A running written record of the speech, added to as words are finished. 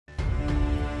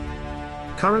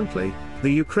Currently, the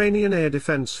Ukrainian Air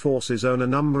Defense Forces own a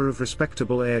number of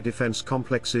respectable air defense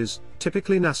complexes,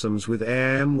 typically NASAMS with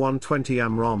AIM-120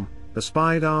 AMROM,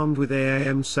 Aspide armed with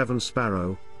AIM-7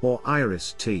 Sparrow, or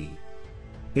IRIS-T.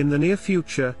 In the near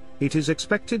future, it is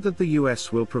expected that the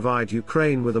US will provide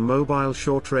Ukraine with a mobile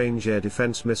short-range air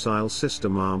defense missile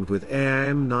system armed with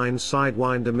AIM-9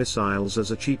 Sidewinder missiles as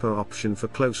a cheaper option for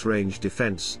close-range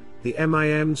defense, the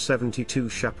MIM-72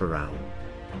 Chaparral.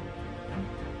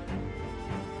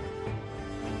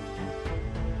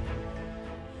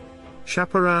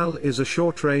 Chaparral is a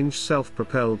short-range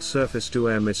self-propelled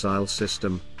surface-to-air missile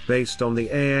system, based on the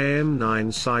AIM-9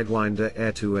 Sidewinder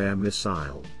air-to-air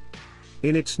missile.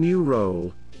 In its new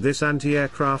role, this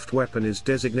anti-aircraft weapon is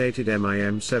designated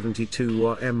MIM-72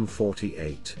 or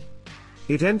M48.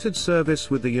 It entered service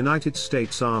with the United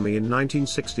States Army in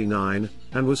 1969,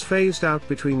 and was phased out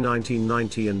between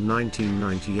 1990 and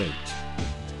 1998.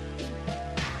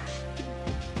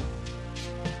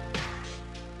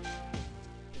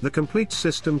 The complete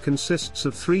system consists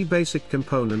of three basic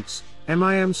components: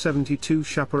 MIM-72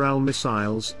 Chaparral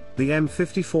missiles, the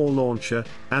M54 launcher,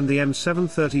 and the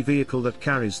M730 vehicle that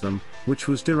carries them, which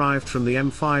was derived from the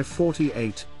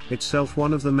M548, itself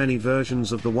one of the many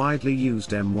versions of the widely used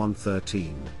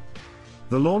M113.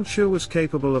 The launcher was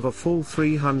capable of a full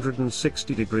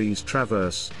 360 degrees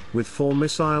traverse, with 4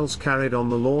 missiles carried on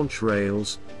the launch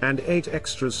rails, and 8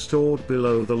 extras stored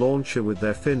below the launcher with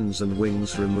their fins and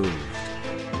wings removed.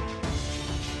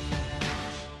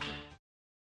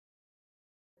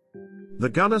 The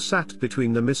gunner sat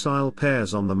between the missile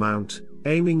pairs on the mount,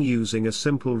 aiming using a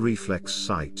simple reflex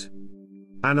sight.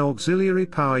 An auxiliary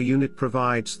power unit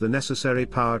provides the necessary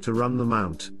power to run the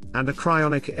mount, and a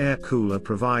cryonic air cooler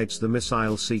provides the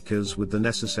missile seekers with the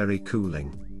necessary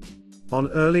cooling. On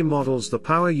early models, the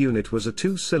power unit was a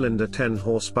 2-cylinder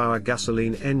 10-horsepower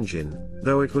gasoline engine,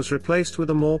 though it was replaced with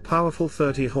a more powerful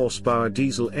 30-horsepower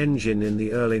diesel engine in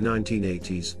the early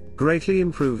 1980s. Greatly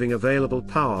improving available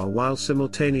power while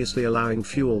simultaneously allowing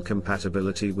fuel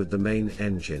compatibility with the main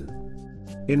engine.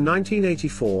 In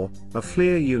 1984, a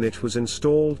FLIR unit was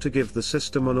installed to give the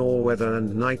system an all-weather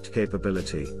and night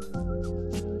capability.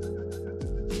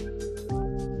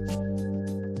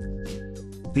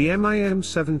 The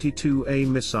MIM-72A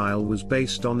missile was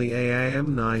based on the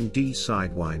AIM-9D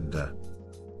Sidewinder.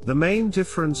 The main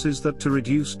difference is that to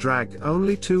reduce drag,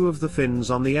 only 2 of the fins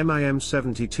on the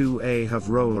MIM-72A have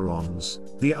roller-ons,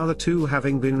 the other 2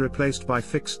 having been replaced by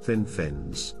fixed thin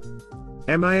fins.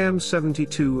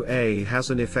 MIM-72A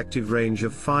has an effective range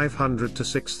of 500 to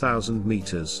 6,000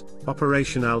 meters,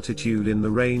 operation altitude in the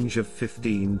range of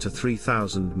 15 to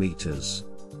 3,000 meters.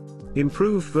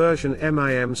 Improved version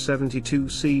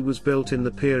MIM-72C was built in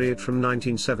the period from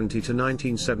 1970 to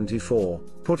 1974,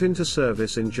 put into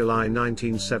service in July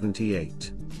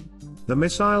 1978. The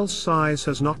missile's size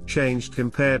has not changed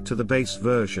compared to the base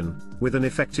version, with an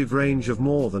effective range of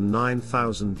more than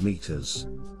 9,000 meters.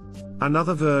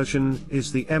 Another version is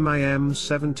the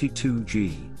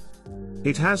MIM-72G.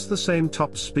 It has the same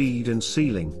top speed and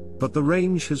ceiling, but the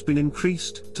range has been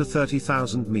increased to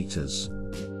 30,000 meters.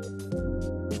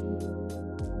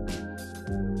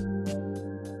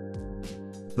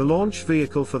 The launch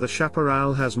vehicle for the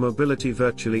Chaparral has mobility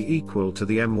virtually equal to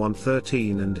the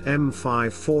M113 and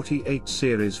M548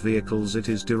 series vehicles it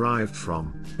is derived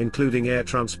from, including air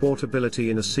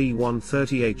transportability in a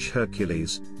C-130H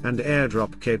Hercules, and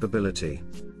airdrop capability.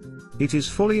 It is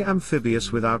fully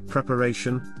amphibious without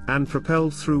preparation, and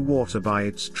propelled through water by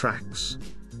its tracks.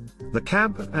 The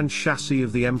cab and chassis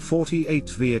of the M48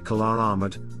 vehicle are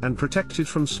armored, and protected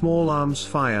from small arms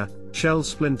fire, shell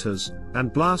splinters,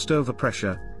 and blast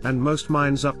overpressure, and most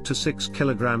mines up to 6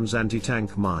 kilograms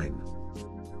anti-tank mine.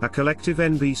 A collective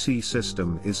NBC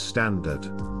system is standard.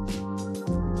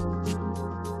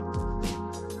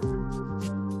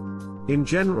 In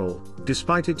general,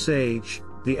 despite its age,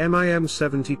 the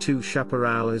MIM-72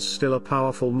 Chaparral is still a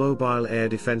powerful mobile air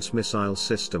defense missile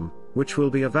system, which will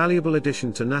be a valuable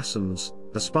addition to NASAMS,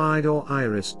 Aspide or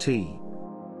IRIS-T.